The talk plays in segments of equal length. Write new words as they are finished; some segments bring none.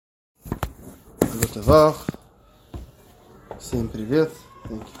Guten Tag. Всем привет.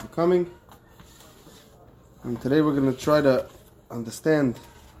 Thank you for coming. And today we're going to try to understand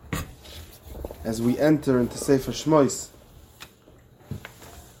as we enter into Sefer Shmois.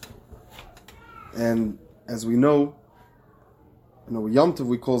 And as we know, Yom Tov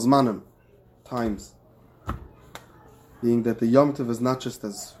we call Zmanim, times. Being that the Yom Tov is not just,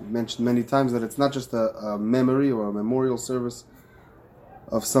 as we mentioned many times, that it's not just a memory or a memorial service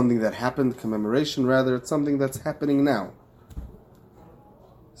of something that happened, commemoration rather, it's something that's happening now.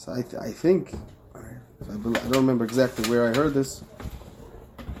 So I think, I don't remember exactly where I heard this,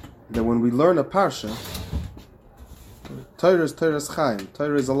 that when we learn a parsha, Torah is Chaim,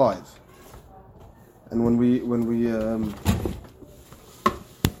 Torah is alive. And when we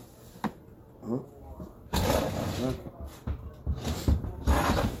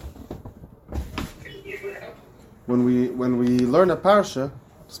learn a parsha,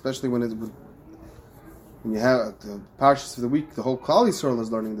 especially when you have the parshas for the week, the whole Klal Yisrael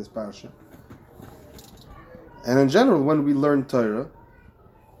is learning this parsha. And in general, when we learn Torah,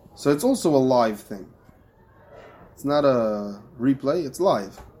 so it's also a live thing. It's not a replay; it's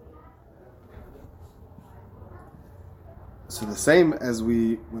live. So the same as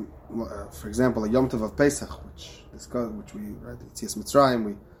for example, a Yom Tov of Pesach, which we right, Yetzias Mitzrayim,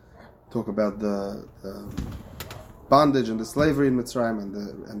 we talk about the bondage and the slavery in Mitzrayim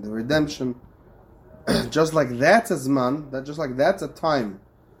and the redemption. Just like that's a zman, just like that's a time,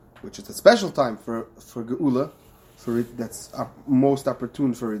 which is a special time for Geula, that's most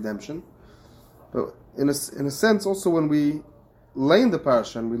opportune for redemption. But in a sense, also when we lay in the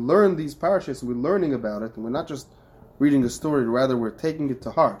parasha and we learn these parashas, we're learning about it, and we're not just reading a story, rather we're taking it to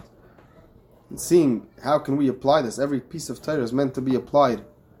heart and seeing how can we apply this. Every piece of Torah is meant to be applied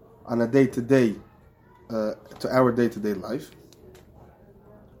on a day-to-day, to our day-to-day life.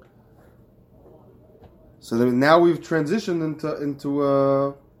 So then now we've transitioned into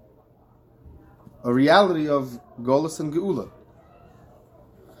a reality of Golus and Geula,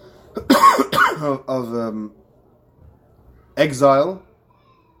 of exile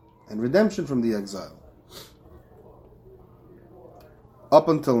and redemption from the exile. Up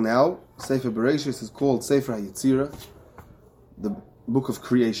until now, Sefer Bereshis is called Sefer HaYetzirah, the book of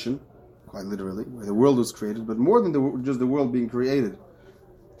creation, quite literally, where the world was created, but more than just the world being created.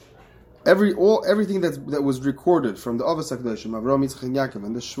 Everything that was recorded from the Avos HaKadoshim, Avraham, Yitzchak, and Yaakov,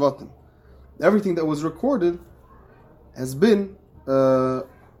 and the Shvatim, everything that was recorded has been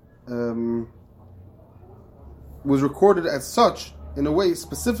was recorded as such in a way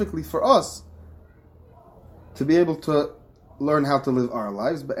specifically for us to be able to learn how to live our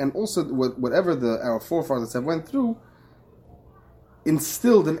lives, and also whatever our forefathers have went through,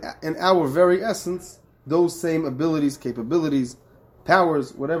 instilled in our very essence those same abilities, capabilities,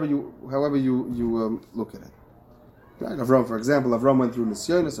 powers, however you look at it. Right? Avram, for example, Avram went through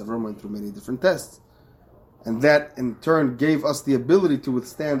Nisyonos, Avram went through many different tests, and that in turn gave us the ability to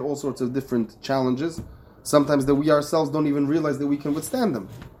withstand all sorts of different challenges, sometimes that we ourselves don't even realize that we can withstand them.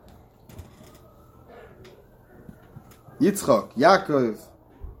 Yitzchak, Yaakov,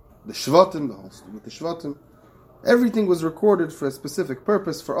 the Shvatim, with the Shvatim, everything was recorded for a specific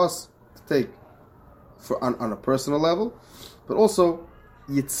purpose for us to take on a personal level, but also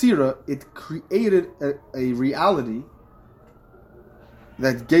Yetzirah, it created a reality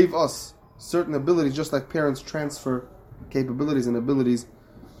that gave us certain abilities, just like parents transfer capabilities and abilities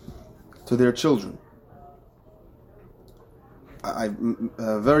to their children. I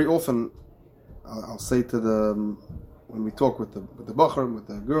very often I'll say to when we talk with the Bachar, with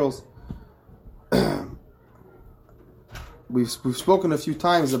the girls, we've spoken a few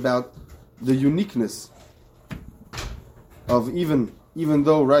times about the uniqueness of even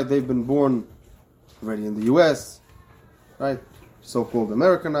though, right, they've been born already in the U.S., right, so-called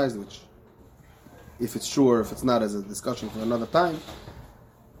Americanized, which, if it's true or if it's not, is a discussion for another time.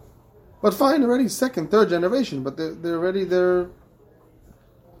 But fine, already second, third generation, but they're already there.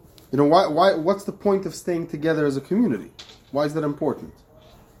 Why? What's the point of staying together as a community? Why is that important?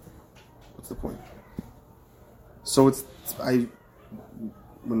 What's the point? So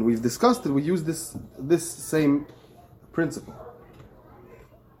when we've discussed it, we use this same principle,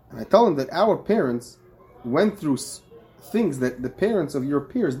 and I tell them that our parents went through things that the parents of your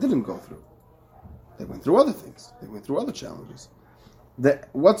peers didn't go through. They went through other things. They went through other challenges.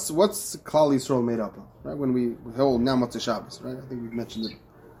 What's Klal Yisrael made up of? Right? When we hold now Motzei Shabbos, right? I think we've mentioned it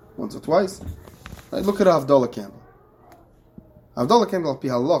once or twice. Right? Look at a Havdalah candle. Havdalah candle, pi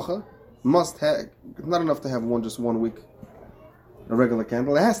halacha, must have, not enough to have just one week, a regular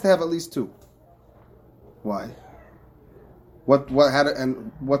candle. It has to have at least two. Why?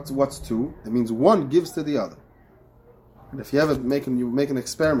 What's two? It means one gives to the other. And if you make an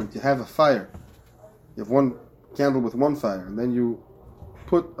experiment, you have a fire. You have one candle with one fire, and then you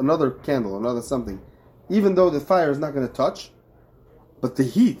put another candle, another something. Even though the fire is not going to touch, but the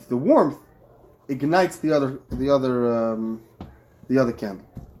heat, the warmth, ignites the other candle.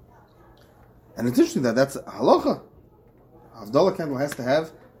 And it's interesting that's halacha. Havdalah candle has to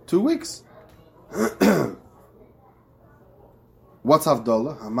have 2 wicks. What's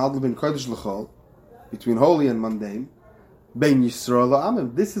Havdalah? Hamadl ben kodesh l'chol, between holy and mundane. Ben Yisrael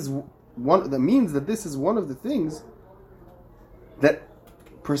la'amim. This is one. That means that this is one of the things that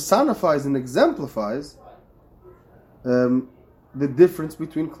personifies and exemplifies the difference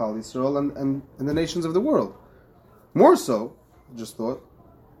between Klal Yisrael and the nations of the world. More so, just thought.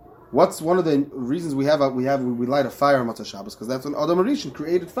 What's one of the reasons we light a fire on Matzah Shabbos? Because that's when Adam Rishon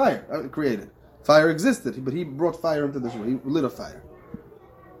created fire. Fire existed, but he brought fire into this world. He lit a fire.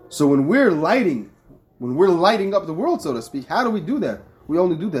 So when we're lighting up the world, so to speak, how do we do that? We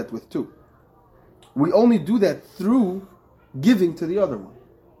only do that with two. We only do that through giving to the other one,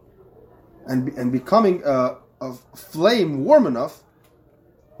 and becoming a flame warm enough,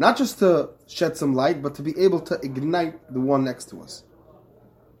 not just to shed some light, but to be able to ignite the one next to us.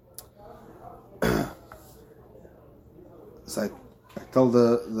 So I tell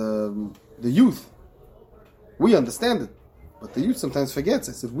the youth, we understand it, but the youth sometimes forgets.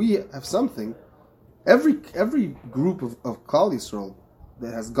 I said, we have something. Every group of Klal Yisrael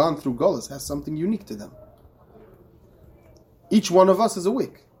that has gone through Golus has something unique to them. Each one of us is a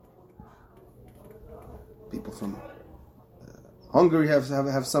wick. People from Hungary have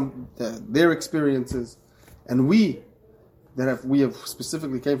some their experiences, and we have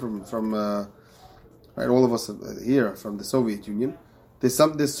specifically came from right, all of us here from the Soviet Union. There's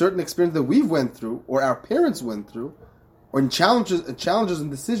certain experience that we've went through, or our parents went through, or in challenges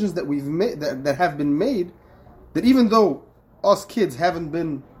and decisions that we've made that have been made, that even though us kids haven't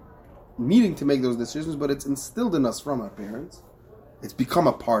been needing to make those decisions, but it's instilled in us from our parents. It's become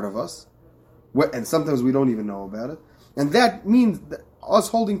a part of us, and sometimes we don't even know about it. And that means that us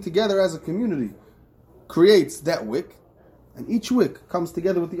holding together as a community creates that wick, and each wick comes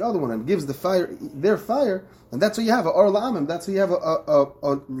together with the other one and gives their fire, and that's what you have, a Or La'amim. That's what you have,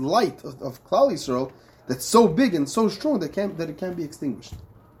 a light of Klal Yisrael that's so big and so strong that it can't be extinguished.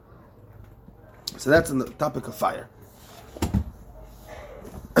 So that's on the topic of fire.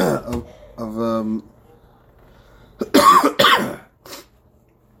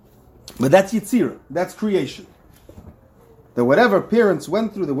 But that's Yitzira, that's creation. That whatever parents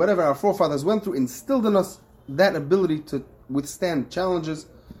went through, that whatever our forefathers went through, instilled in us that ability to withstand challenges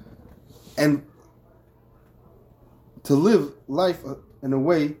and to live life in a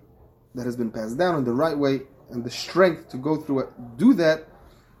way that has been passed down in the right way, and the strength to go through it, do that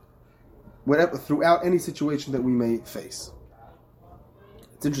throughout any situation that we may face.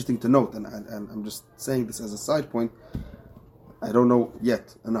 It's interesting to note, and I'm just saying this as a side point, I don't know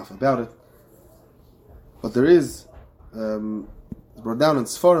yet enough about it, but there is brought down in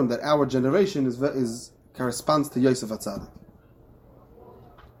Sforim that our generation corresponds to Yosef HaTzadik.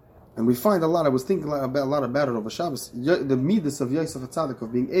 And we find a lot, I was thinking a lot about it over Shabbos, the midas of Yosef HaTzadik,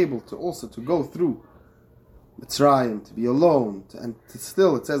 of being able to go through Mitzrayim, to be alone, and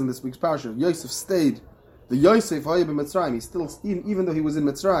still, it says in this week's parasha, Yosef stayed, the Yosef Hayab in Mitzrayim, he still, even though he was in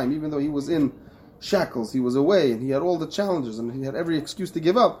Mitzrayim, even though he was in shackles, he was away, and he had all the challenges, and he had every excuse to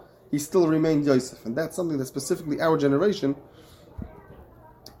give up, he still remained Yosef. And that's something that specifically our generation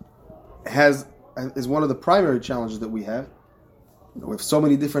is one of the primary challenges that we have. We have so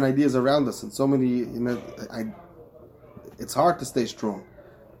many different ideas around us, and so many, it's hard to stay strong.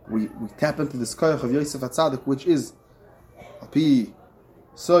 We tap into this koyach of Yosef HaTzadik, which is Api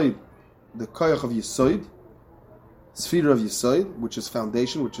Soid, the koyach of Yisoid, sphere of Yisoid, which is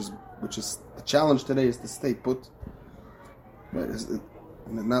foundation, which is the challenge today is to stay put. Right?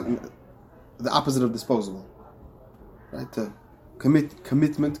 Not the opposite of disposable. Right? To commit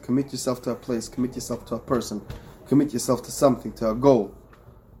yourself to a place, commit yourself to a person, commit yourself to something, to a goal.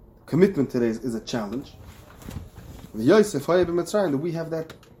 Commitment today is a challenge. The Yosef Hayab in Mitzrayim, that we have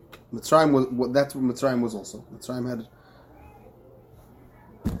that. That's what Mitzrayim was also. Mitzrayim had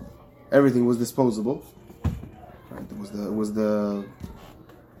everything was disposable. Right? It was the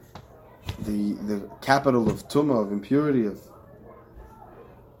capital of Tumah, of impurity,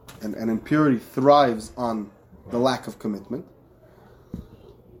 and impurity thrives on the lack of commitment.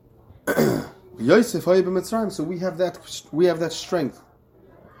 Yosef Hayab in Mitzrayim, so we have that strength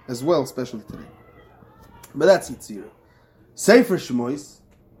as well, especially today. But that's Yitzira. Sefer Shmois.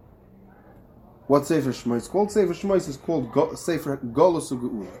 What Sefer Shema is called? Sefer Shema is called Sefer Golus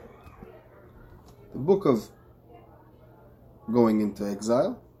U'Geula, the book of going into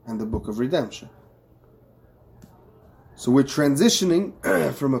exile and the book of redemption. So we're transitioning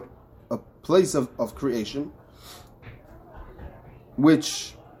from a place of creation,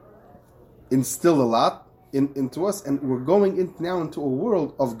 which instilled a lot into us, and we're going now into a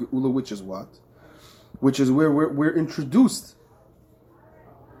world of Geula, which is what? Which is where we're introduced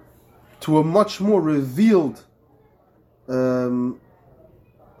to a much more revealed form,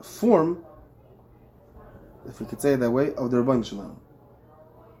 if we could say it that way, of the Rabban Shalom.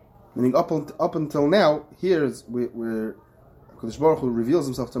 Meaning up until now, here is where Kodesh Baruch Hu reveals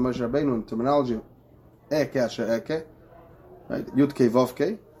himself to Moshe Rabbeinu in terminology of Eke Asher Eke, right? Yud Kei Vav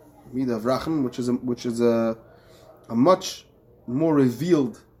Kei, Midah of Racham, which is a much more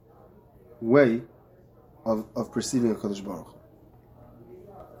revealed way of perceiving a Kodesh Baruch Hu.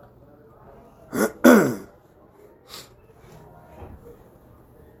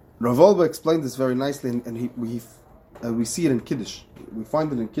 Rav Wolbe explained this very nicely, and we see it in Kiddush. We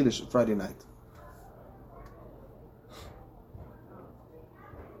find it in Kiddush Friday night.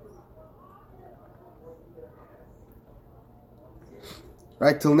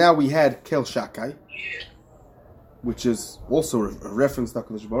 Right, till now we had Kel Shakai, which is also a reference to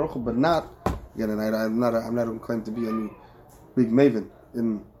HaKadosh Baruch Hu, but not, again, and I'm not going to claim to be any big maven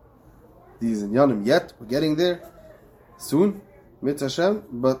in these inyanim yet. We're getting there soon, Mitzvah Hashem,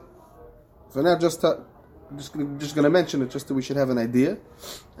 but for now, just going to mention it, just so we should have an idea,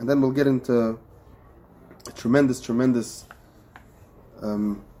 and then we'll get into a tremendous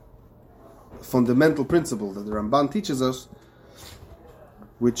fundamental principle that the Ramban teaches us,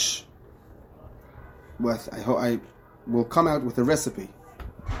 which I will come out with a recipe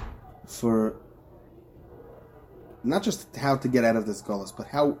for not just how to get out of this galus, but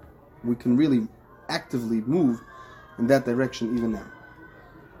how we can really actively move in that direction even now.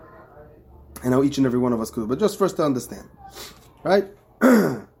 And how each and every one of us could. But just first to understand. Right?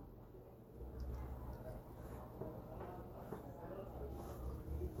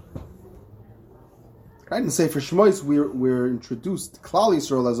 Right, in Sefer Shmois, we're introduced, Klal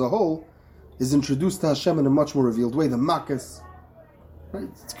Yisrael as a whole is introduced to Hashem in a much more revealed way. The Makkos, right?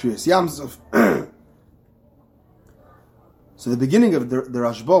 It's Kriyas Yamsov. So the beginning of the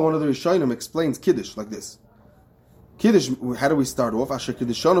Rashba, one of the Rishonim, explains Kiddush like this. Kiddush, how do we start off? Asher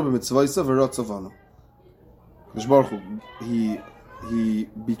Kiddushanu b'mitzvaysa v'rotzavanu. Kodesh Baruch Hu, he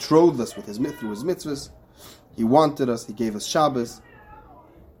betrothed us with through his mitzvahs. He wanted us. He gave us Shabbos,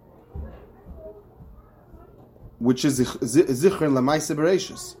 which is zichron l'maaseh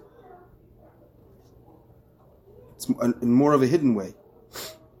bereishis. It's in more of a hidden way.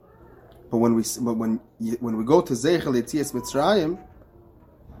 But when we go to Zeichel Yetzias Mitzrayim,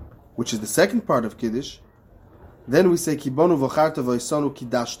 which is the second part of Kiddush, then we say Kibonu v'charta v'isanu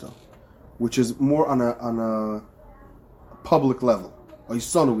kidashta, which is more on a public level.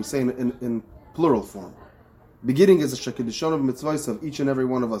 V'isanu, we say in plural form. Beginning is a shekiddushon of mitzvahs of each and every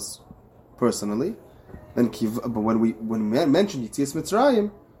one of us personally. Then, but when we mention Yetzias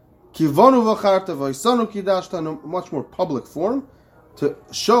Mitzrayim, Kivonu v'charta v'isanu kidashta in a much more public form, to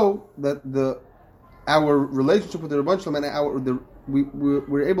show that our relationship with the Rebbeinu Shalom and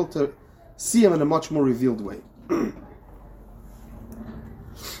we're able to see him in a much more revealed way.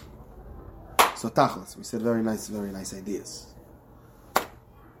 So Tachlis, we said very nice ideas.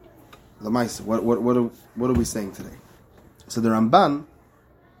 Lamaisa, what are we saying today? So the Ramban,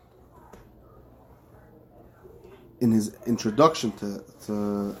 in his introduction to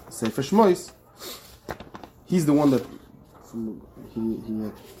Sefer Shmois, he's the one that he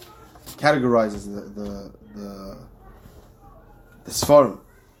categorizes the Sfarim.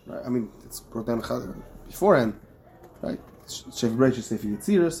 Right? I mean, it's brought down beforehand, right? Sefer Bereshis, Sefer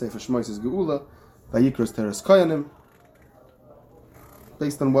Yetzirah, Sefer Shmois is Geula, Vayikra is Teres Koyanim,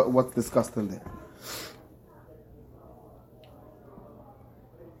 based on what's discussed in there.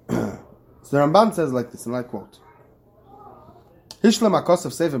 So the Ramban says like this, and I quote: Hishlam Akos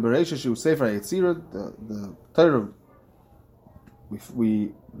of Sefer Bereshis, Shu Sefer Yetzirah, the Torah.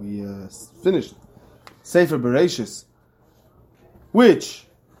 We finished Sefer Bereshis, which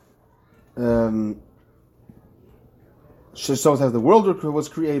shows how the world was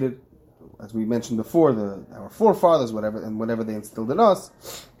created, as we mentioned before, our forefathers, whatever they instilled in us,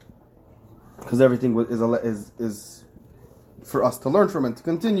 because everything is for us to learn from and to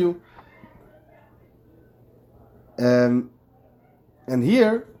continue. And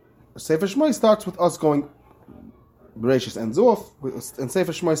here, Sefer Shmois starts with us going. Bereshis ends off, and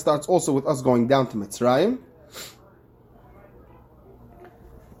Sefer Shmois starts also with us going down to Mitzrayim.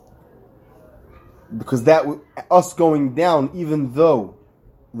 because that us going down, even though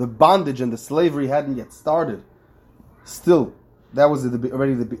the bondage and the slavery hadn't yet started, still that was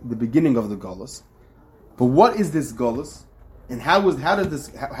already the beginning of the Golus. But what is this Golus, and how does this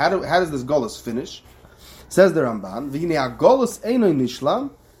Golus finish? Says the Ramban, "V'hinei Golus einoi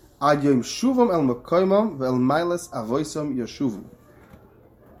nishlam ad yom shuvam el mekoymam ve'el mailes avoisam yoshuvu."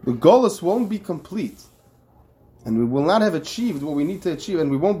 The Golus won't be complete, and we will not have achieved what we need to achieve, and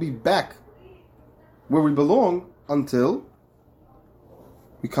we won't be back where we belong until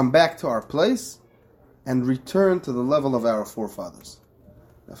we come back to our place and return to the level of our forefathers.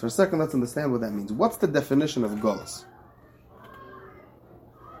 Now, for a second, let's understand what that means. What's the definition of Golus?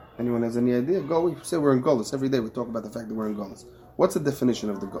 Anyone has any idea? We say we're in Golus. Every day we talk about the fact that we're in Golus. What's the definition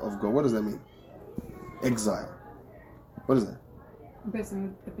of Golus? What does that mean? Exile. What is that?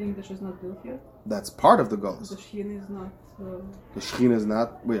 Basically, the English is not built here. That's part of the Golus. The Shekhinah is not. The Shekhinah is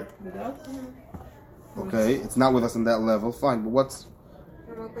not where? With us. Okay, it's not with us on that level. Fine, but what's...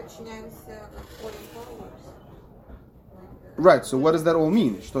 Right, so what does that all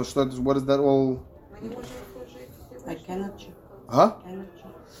mean? What does that all... I cannot. Huh?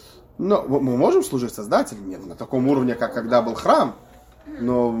 No, мы можем служить Создателю, нет, на таком уровне, как когда был храм,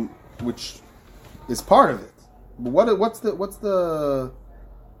 но which is part of it. But what's the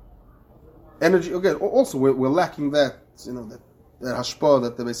energy? Again, also we're lacking that, that hashpah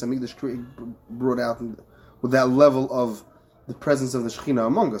that the Beis Hamikdash brought out with that level of the presence of the Shekhinah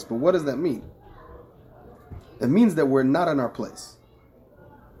among us. But what does that mean? It means that we're not in our place.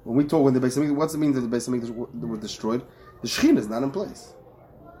 When we talk when the Beis Hamikdash, what's it mean that the Beis Hamikdash were destroyed? The Shekhinah is not in place.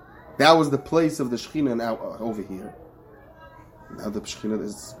 That was the place of the Shekhinah now over here. Now the Shekhinah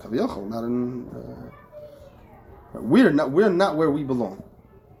is Kaviyachol, not in. We're not where we belong.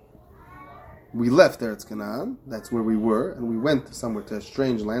 We left Eretz Canaan. That's where we were, and we went somewhere to a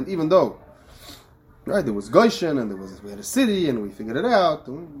strange land. Even though, right, there was Goshen, and we had a city, and we figured it out.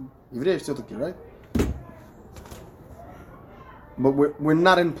 Right? But we're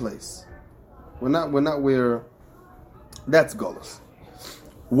not in place. We're not where. That's Golus.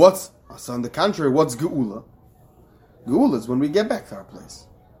 So on the contrary, what's Geula? Geula is when we get back to our place.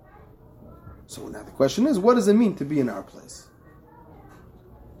 So now the question is, what does it mean to be in our place?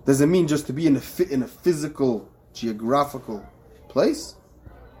 Does it mean just to be in a physical, geographical place?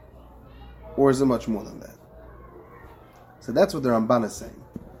 Or is it much more than that? So that's what the Ramban is saying.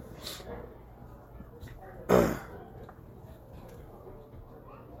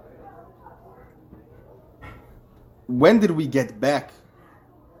 When did we get back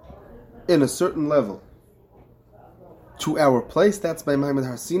in a certain level to our place? That's by Ma'amad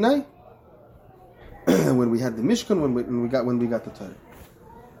Har Sinai. When we had the Mishkan, when we got the Torah.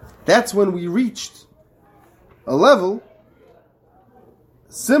 That's when we reached a level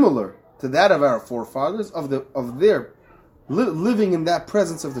similar to that of our forefathers, of their living in that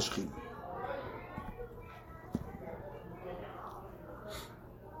presence of the Shekhinah.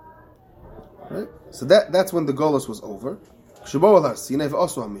 Right? So that's when the Golus was over. Kodesh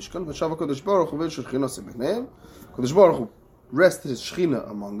Baruch Hu rested his Shekhinah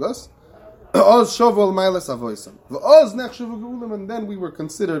among us. And then we were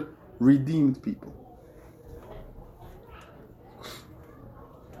considered redeemed people.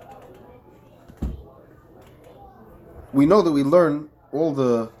 We know that we learn all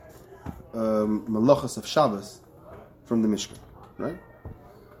the malachas of Shabbos from the Mishkan, right?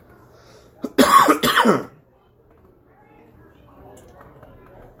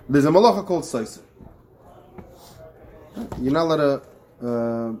 There's a malacha called Saisa. You're not allowed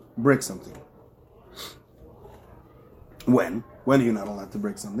to break something. When? When are you not allowed to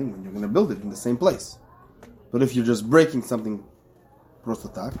break something? When you're going to build it in the same place. But if you're just breaking something,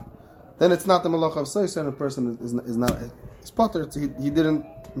 prostatak, then it's not the malacha of Saisa, and a person is not. It's potter. He didn't.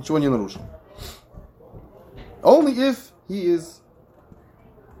 Only if he is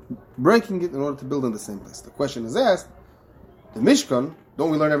breaking it in order to build in the same place. The question is asked, the Mishkan, don't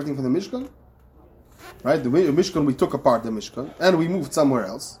we learn everything from the Mishkan? Right? The Mishkan, we took apart the Mishkan, and we moved somewhere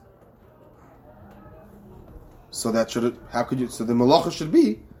else. So that so the malacha should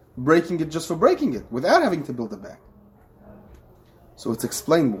be breaking it just for breaking it, without having to build it back. So it's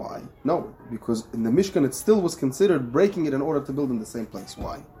explained why. No, because in the Mishkan it still was considered breaking it in order to build in the same place.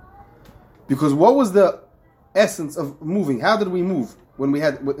 Why? Because what was the essence of moving? How did we move when we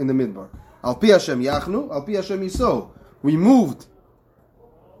had in the Midbar? Al pi Hashem yachnu, al pi Hashem yiso. We moved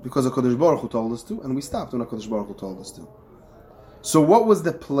because HaKadosh Baruch Hu told us to, and we stopped when HaKadosh Baruch Hu told us to. So what was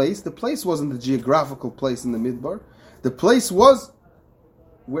the place? The place wasn't the geographical place in the Midbar. The place was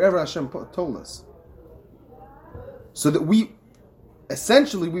wherever Hashem told us. So that we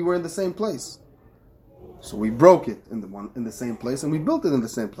were in the same place. So we broke it in the same place, and we built it in the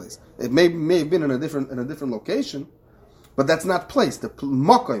same place. It may have been in a different location, but that's not place. The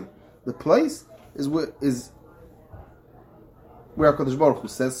makom, the place is where HaKadosh Baruch Hu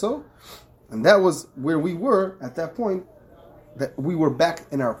says so, and that was where we were at that point. That we were back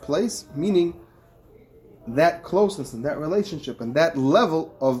in our place, meaning that closeness and that relationship and that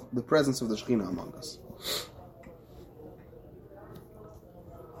level of the presence of the Shekhinah among us.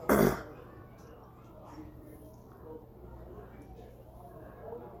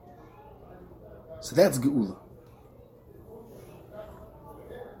 So that's Geula.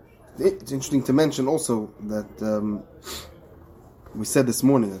 It's interesting to mention also that we said this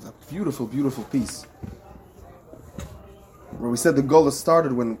morning that a beautiful, beautiful piece where we said the Geula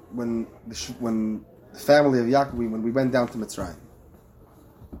started when the family of Yaakov, when we went down to Mitzrayim.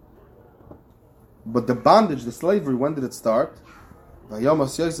 But the bondage, the slavery, when did it start? When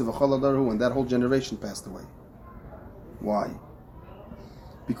that whole generation passed away. Why?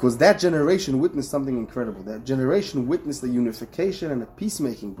 Because that generation witnessed something incredible. That generation witnessed the unification and a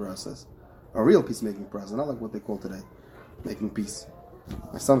peacemaking process. A real peacemaking process, not like what they call today, making peace.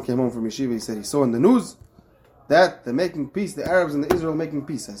 My son came home from yeshiva, he said he saw in the news that they're making peace, the Arabs and the Israel making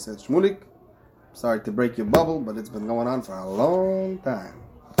peace. I said, Shmulik, sorry to break your bubble, but it's been going on for a long time.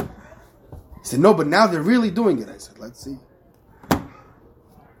 He said, no, but now they're really doing it. I said, let's see.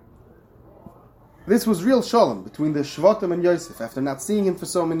 This was real shalom between the Shvatim and Yosef after not seeing him for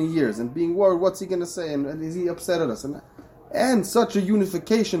so many years and being worried, what's he going to say, and is he upset at us? And such a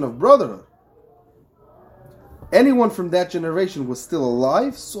unification of brotherhood. Anyone from that generation was still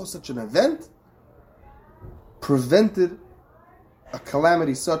alive, saw such an event, prevented a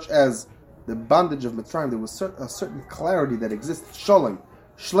calamity such as the bondage of Mitzrayim. There was a certain clarity that existed, shalom,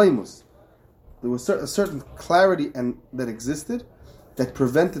 shleimus. There was a certain clarity that existed that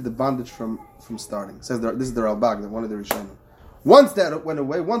prevented the bondage from starting. It says this is the Ralbag, one of the Rishonim. Once that went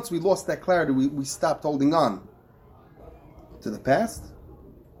away, once we lost that clarity, we stopped holding on to the past.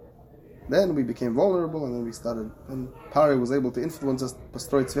 Then we became vulnerable, and then we started. And Pari was able to influence us.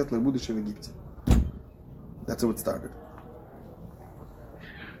 That's how it started.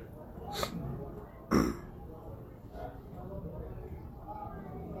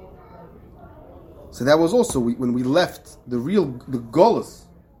 So that was also when we left the Golus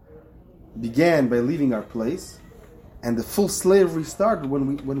began by leaving our place, and the full slavery started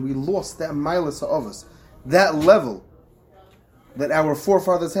when we lost that milas of us, that level that our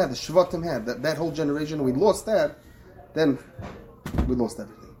forefathers had, the Shvatim had, that whole generation. We lost that, then we lost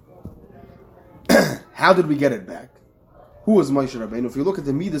everything. How did we get it back? Who was Moshe Rabbeinu? If you look at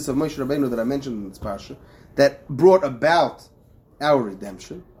the midas of Moshe Rabbeinu that I mentioned in this parsha, that brought about our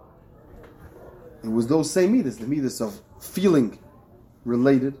redemption, it was those same midas, the midas of feeling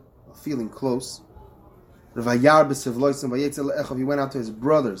related, of feeling close. He went out to his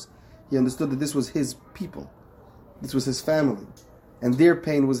brothers. He understood that this was his people. This was his family. And their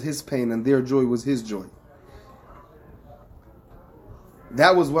pain was his pain, and their joy was his joy.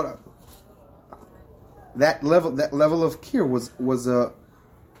 That was what that level of care was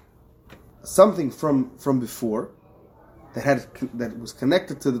something from before that was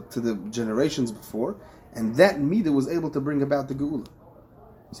connected to the generations before, and that midah was able to bring about the geula.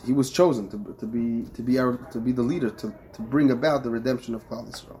 So he was chosen to be the leader to bring about the redemption of Klal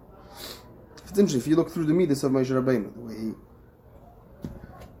Yisrael. It's interesting if you look through the midas of Moshe Rabbeinu, the way he.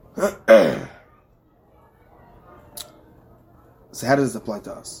 So how does this apply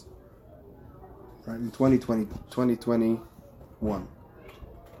to us? Right, in 2021,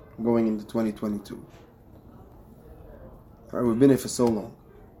 going into 2022. Right, we've been here for so long.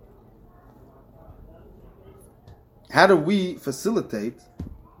 How do we facilitate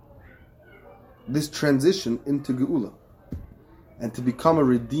this transition into Geula and to become a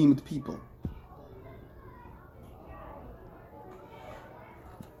redeemed people?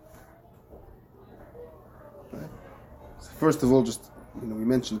 Right. So first of all, just we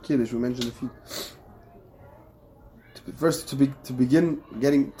mentioned Kiddush. We mentioned a few. First, to begin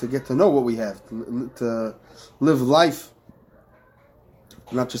to get to know what we have, to live life,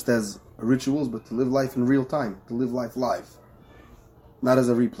 not just as rituals, but to live life in real time, to live life live, not as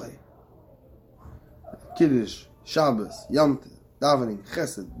a replay. Kiddush, Shabbos, Yom Tov, davening,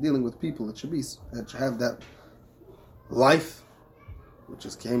 Chesed, dealing with people that should have that life, which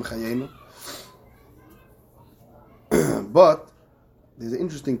is Keim Chayenu. But there's an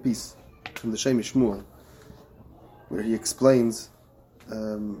interesting piece from the Shem Shmuel where he explains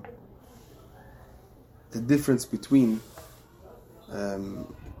the difference between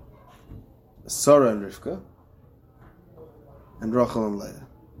Sarah and Rivka and Rachel and Leah.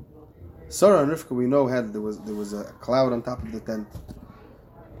 Sarah and Rivka, we know, there was a cloud on top of the tent.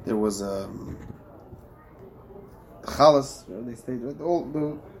 There was chalas. They stayed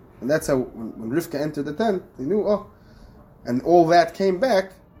and that's how when Rivka entered the tent, they knew. And all that came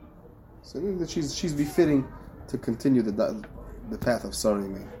back. So they knew that she's befitting to continue the path of Sarah.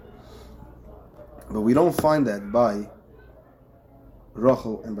 But we don't find that by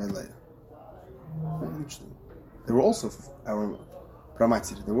Rachel and by Leah. Very interesting. They were also our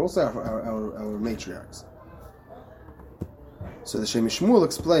Pramatzir. They were also our matriarchs. So the Shem Shmuel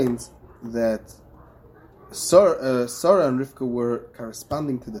explains that Sarah and Rivka were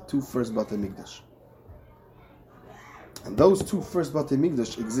corresponding to the two first Batei Mikdash. And those two first Batei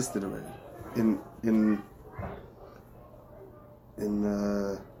Mikdash existed already. In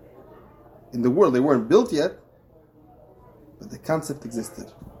the world, they weren't built yet, but the concept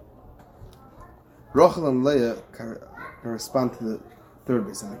existed. Rachel and Leah correspond to the third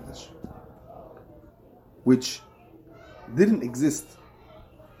Beis HaMikdash, which didn't exist.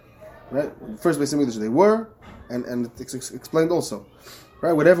 Right? The first Beis HaMikdash they were, and it's explained also.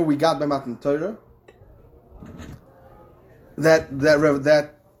 Right? Whatever we got by Matan Torah, that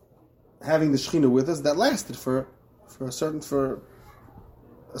having the Shechina with us, that lasted for a certain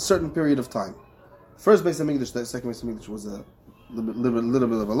period of time. First Beis HaMikdash, the second Beis HaMikdash was a little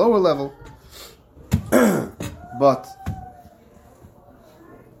bit of a lower level, but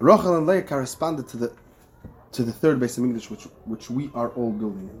Rachel and Leah corresponded to the third Beis HaMikdash, which we are all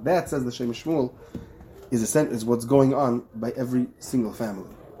building. That, says the Shem Shmuel, is what's going on by every single family.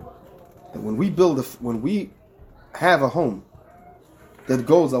 And when we have a home that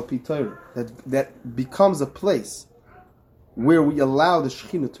goes al pi Torah, that becomes a place where we allow the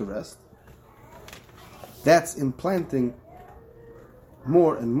Shekhinah to rest, that's implanting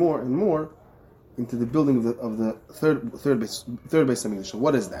more and more and more into the building of the third Beis HaMikdash.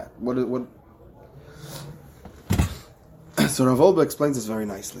 What is that? What? So Rav Olba explains this very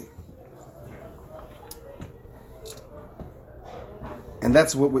nicely, and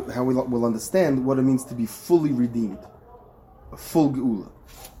that's how we'll understand what it means to be fully redeemed, a full geula.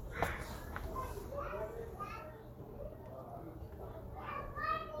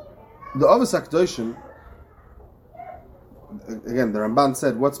 The Avos HaKadoshim, again, the Ramban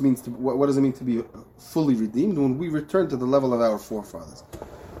said, what does it mean to be fully redeemed? When we return to the level of our forefathers.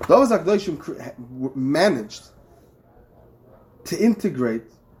 The Avos HaKadoshim managed to integrate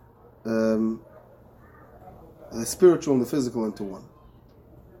the spiritual and the physical into one.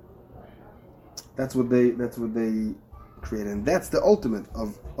 That's what they created, and that's the ultimate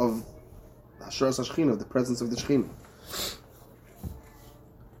of Hasharas HaShechina, of the presence of the Shechina.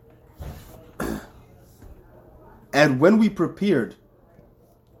 And when we prepared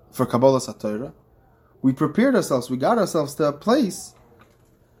for Kabbalah HaTorah, we prepared ourselves, we got ourselves to a place.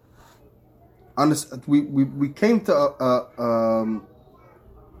 We came to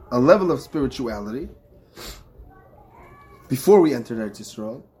a level of spirituality before we entered Eretz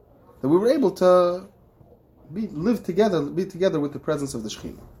Yisrael, that we were able to be together with the presence of the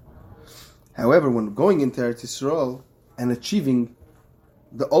Shekhinah. However, when going into Eretz Yisrael and achieving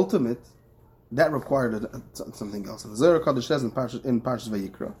the ultimate, that required something else. And the Zohar Kodesh says in Parshas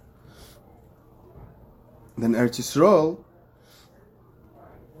Vayikra, then Eretz Yisrael,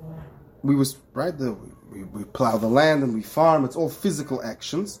 we plow the land and we farm. It's all physical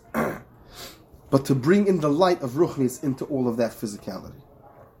actions, but to bring in the light of Ruchnis into all of that physicality,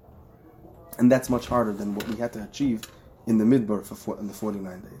 and that's much harder than what we had to achieve in the Midbar in the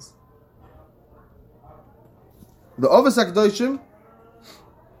 49 days. The Avos HaKadoshim,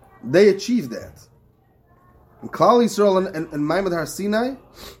 they achieved that. In Klal Yisrael and Maimad Har Sinai,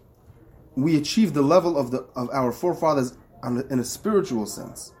 we achieved the level of our forefathers in a spiritual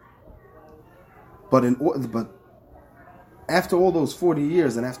sense. But after all those 40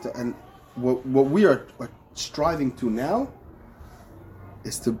 years, and what we are striving to now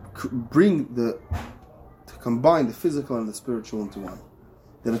is to combine the physical and the spiritual into one.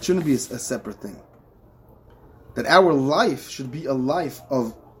 That it shouldn't be a separate thing. That our life should be a life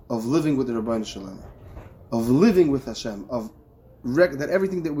of living with the Rabbeinu Shalom, of living with Hashem, that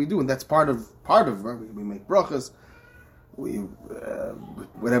everything that we do, and that's part of right? We make brachas,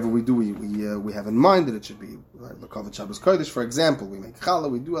 whatever we do, we have in mind that it should be like L'Kavod Shabbos Kodesh, for example. We make challah,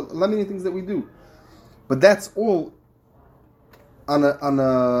 we do many things that we do, but that's all on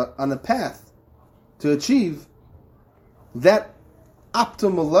a path to achieve that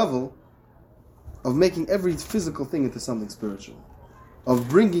optimal level of making every physical thing into something spiritual, of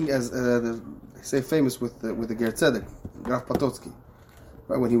bringing, as they say, famous with the Ger Tzedek, Graf Patotsky,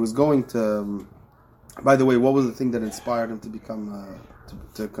 right? When he was going to, by the way, what was the thing that inspired him to become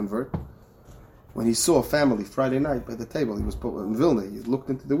to convert? when he saw a family Friday night by the table, he was in Vilna, he looked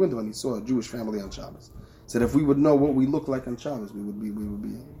into the window and he saw a Jewish family on Shabbos. He said, if we would know what we look like on Shabbos,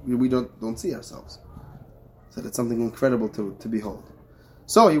 we don't see ourselves. He said, it's something incredible to behold.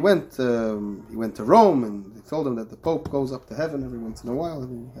 So he went to Rome, and they told him that the Pope goes up to heaven every once in a while,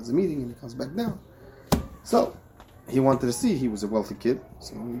 and he has a meeting, and he comes back down. So he wanted to see. He was a wealthy kid,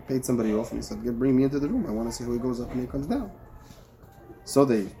 so he paid somebody off, and he said, bring me into the room. I want to see how he goes up and he comes down. So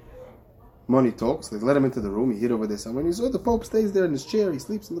money talks. They let him into the room. He hid over there somewhere. And he saw the Pope stays there in his chair. He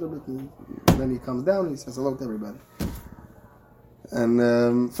sleeps a little bit, and then he comes down and he says hello to everybody.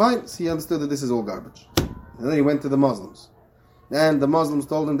 And fine, so he understood that this is all garbage. And then he went to the Muslims. And the Muslims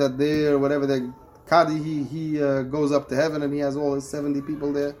told him that the Qadi, he goes up to heaven and he has all his 70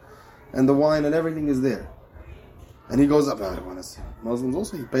 people there, and the wine and everything is there. And he goes up. I want to see Muslims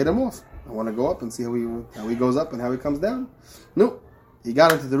also. He paid him off. I want to go up and see how he goes up and how he comes down. No, he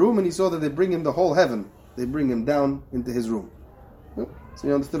got into the room and he saw that they bring him the whole heaven. They bring him down into his room. No, so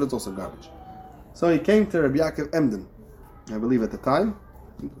he understood it's also garbage. So he came to Rabbi Yaakov Emden, I believe at the time.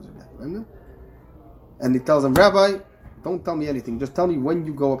 I think it was Rabbi Yaakov Emden. And he tells him, Rabbi, don't tell me anything. Just tell me when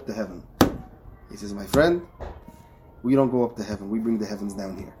you go up to heaven. He says, my friend, we don't go up to heaven. We bring the heavens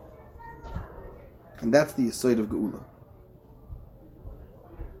down here. And that's the yesod of Geula.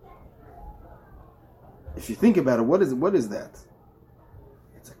 If you think about it, what is that?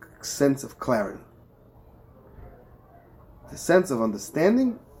 It's a sense of clarity. The sense of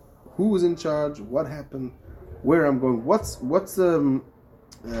understanding who is in charge, what happened, where I'm going. What's the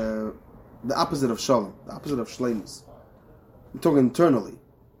opposite of shalom, the opposite of shleimus? I'm talking internally,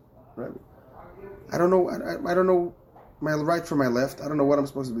 right? I don't know. I don't know my right from my left. I don't know what I'm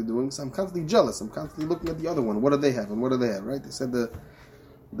supposed to be doing. So I'm constantly jealous. I'm constantly looking at the other one. What do they have and what do they have? Right? They said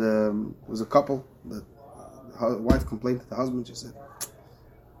there was a couple. The wife complained to the husband. She said,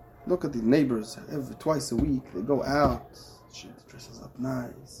 "Look at the neighbors. Twice a week they go out. She dresses up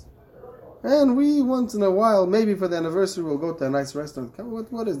nice, and we once in a while, maybe for the anniversary, we'll go to a nice restaurant.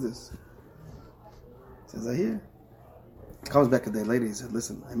 What is this?" He says, "I hear." Comes back a day later, he said,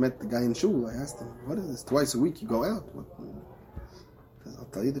 listen, I met the guy in shul. I asked him, what is this? Twice a week you go out? He says, I'll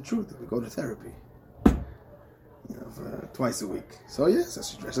tell you the truth. We go to therapy. Twice a week. So yes, so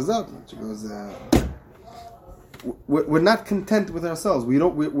she dresses up. And she goes, we're not content with ourselves.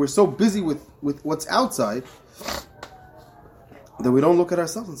 We're so busy with what's outside that we don't look at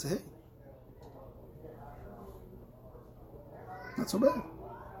ourselves and say, hey, not so bad.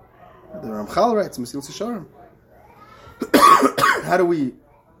 The Ramchal writes, Mesil Sisharim. How do we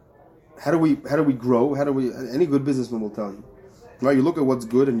grow? Any good businessman will tell you, right? You look at what's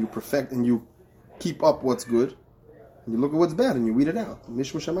good and you perfect and you keep up what's good, and you look at what's bad and you weed it out.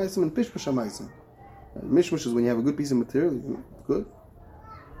 Mishmush hamaisim and pishmush hamaisim. Mishmush is when you have a good piece of material, good,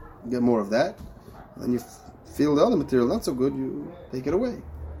 you get more of that. And then you feel the other material not so good, you take it away.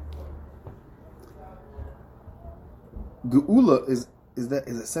 Geula is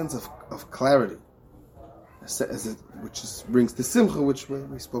a sense of clarity. Which brings the simcha, which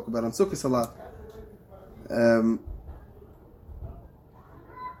we spoke about on Sukkot a lot.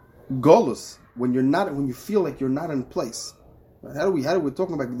 Golus, when you feel like you're not in place. Right? How do we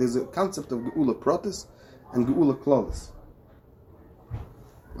talking about? There's a concept of geula protis and geula klolis,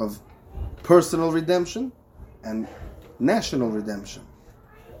 of personal redemption and national redemption.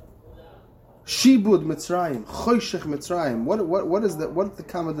 Shibud Mitzrayim, Choshech Mitzrayim. What is that? What's the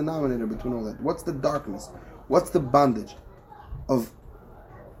common denominator between all that? What's the darkness? What's the bondage of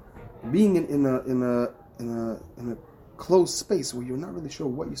being in a closed space where you're not really sure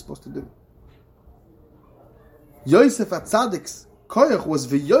what you're supposed to do? Yosef Atzadik's koyach was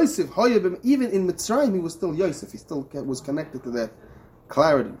v'Yosef Hoyabim. Even in Mitzrayim, he was still Yosef. He still was connected to that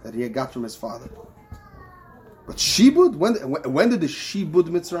clarity that he had got from his father. But Shibud, when did the Shibud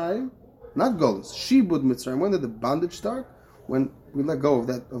Mitzrayim? Not Golus, Shibud Mitzrayim. When did the bondage start? When we let go of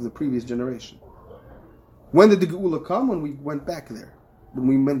the previous generation. When did the Geula come? When we went back there. When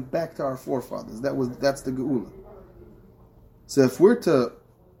we went back to our forefathers. That's the Geula. So if we're to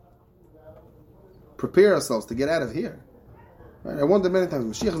prepare ourselves to get out of here, right? I wonder many times,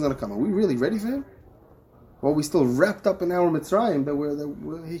 Mashiach is going to come. Are we really ready for him? Or are we still wrapped up in our Mitzrayim that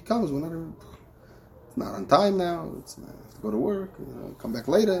he comes? It's not on time now. I have to go to work. Come back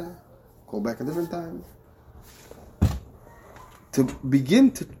later. Call back a different time. To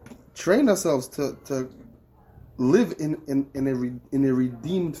begin to train ourselves to live in a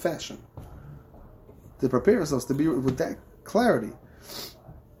redeemed fashion. To prepare ourselves to be with that clarity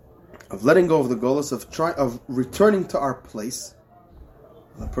of letting go of the golus, of returning to our place,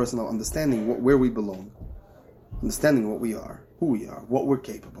 a personal understanding where we belong, understanding what we are, who we are, what we're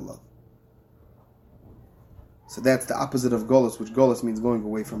capable of. So that's the opposite of Golus, which Golus means going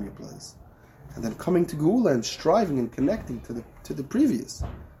away from your place. And then coming to Geula and striving and connecting to the previous,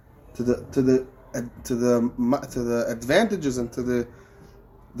 to the advantages and to the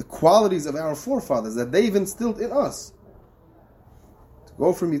qualities of our forefathers that they've instilled in us. To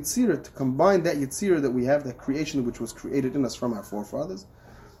go from Yitzira, to combine that Yitzira that we have, that creation which was created in us from our forefathers,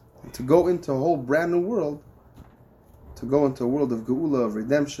 and to go into a whole brand new world, to go into a world of Geula, of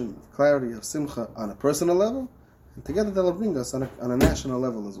redemption, of clarity, of Simcha on a personal level, and together that'll bring us on a national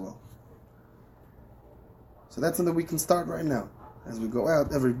level as well. So that's something we can start right now. As we go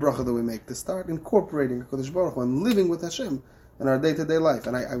out, every bracha that we make, to start incorporating HaKadosh Baruch Hu and living with Hashem in our day-to-day life.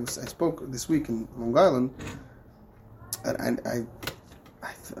 And I spoke this week in Long Island, and I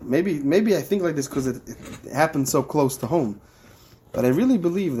maybe I think like this because it happened so close to home. But I really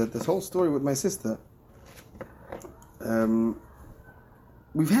believe that this whole story with my sister,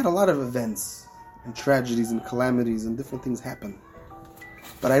 we've had a lot of events and tragedies and calamities and different things happen.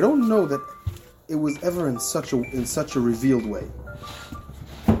 But I don't know that it was ever in such a revealed way.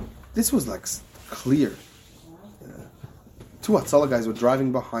 This was like clear. Two Hatzalah guys were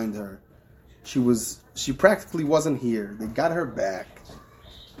driving behind her. She practically wasn't here. They got her back.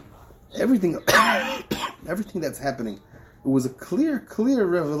 Everything that's happening, it was a clear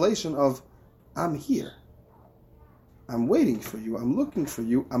revelation of, I'm here. I'm waiting for you. I'm looking for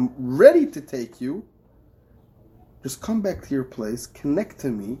you. I'm ready to take you. Just come back to your place, connect to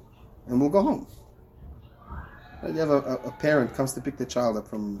me, and we'll go home. You have a parent comes to pick the child up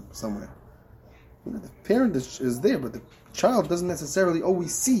from somewhere. The parent is there, but the child doesn't necessarily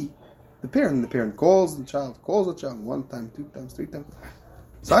always see the parent. And the parent calls the child 1 time, 2 times, 3 times.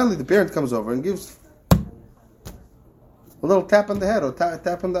 Finally, the parent comes over and gives a little tap on the head or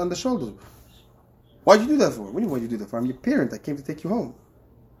tap on the shoulders. Why'd you do that for? What do you want you to do that for? I'm your parent. I came to take you home.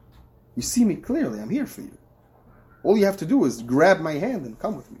 You see me clearly. I'm here for you. All you have to do is grab my hand and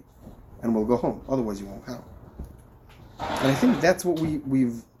come with me, and we'll go home. Otherwise, you won't come. And I think that's what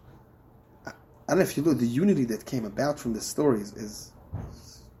we've. I don't know if you look, the unity that came about from this story is.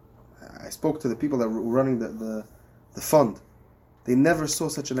 I spoke to the people that were running the fund. They never saw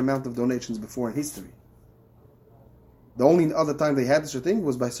such an amount of donations before in history. The only other time they had such a thing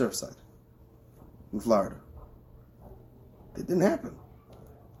was by Surfside in Florida. It didn't happen.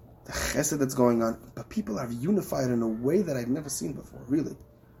 The chesed that's going on, but people are unified in a way that I've never seen before, really.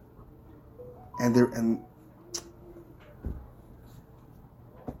 And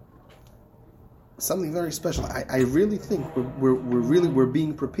something very special. I really think we're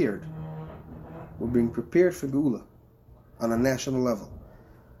being prepared. We're being prepared for Geula on a national level.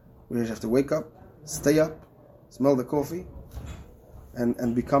 We just have to wake up, stay up, smell the coffee,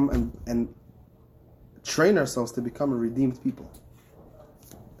 and become and train ourselves to become a redeemed people.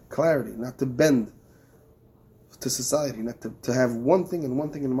 Clarity, not to bend to society, not to have one thing in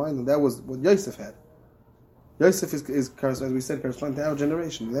mind, and that was what Yosef had. Yosef is as we said, corresponding to our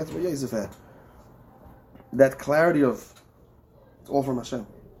generation. That's what Yosef had. That clarity of it's all from Hashem.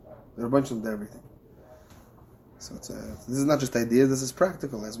 There are a bunch of everything. So this is not just ideas. This is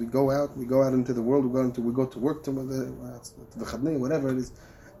practical. As we go out into the world. We go to work to the chadnei, whatever it is.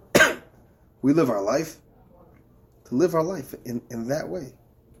 We live our life. To live our life in that way,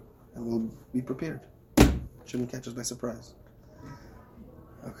 and we'll be prepared. Shouldn't catch us by surprise.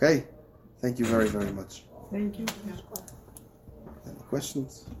 Okay, thank you very, very much. Thank you. Any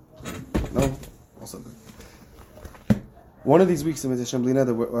questions? No? Also good. One of these weeks in Hashem Bli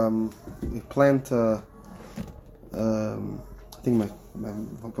Neder, we plan to. I think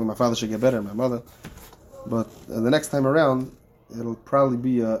hopefully my father should get better, my mother. But the next time around, it'll probably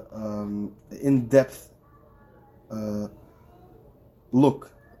be a in-depth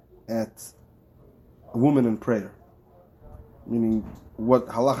look at a woman in prayer. Meaning, what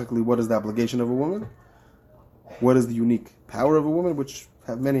is the obligation of a woman? What is the unique power of a woman, which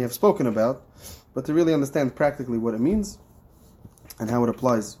many have spoken about, but to really understand practically what it means and how it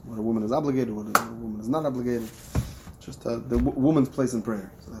applies, what a woman is obligated, what a woman is not obligated. Just the woman's place in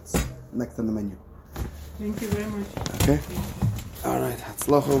prayer. So that's next on the menu. Thank you very much. Okay? All right.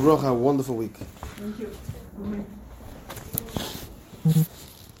 Hatzlacha u'brocha. Wonderful week. Thank you. Amen.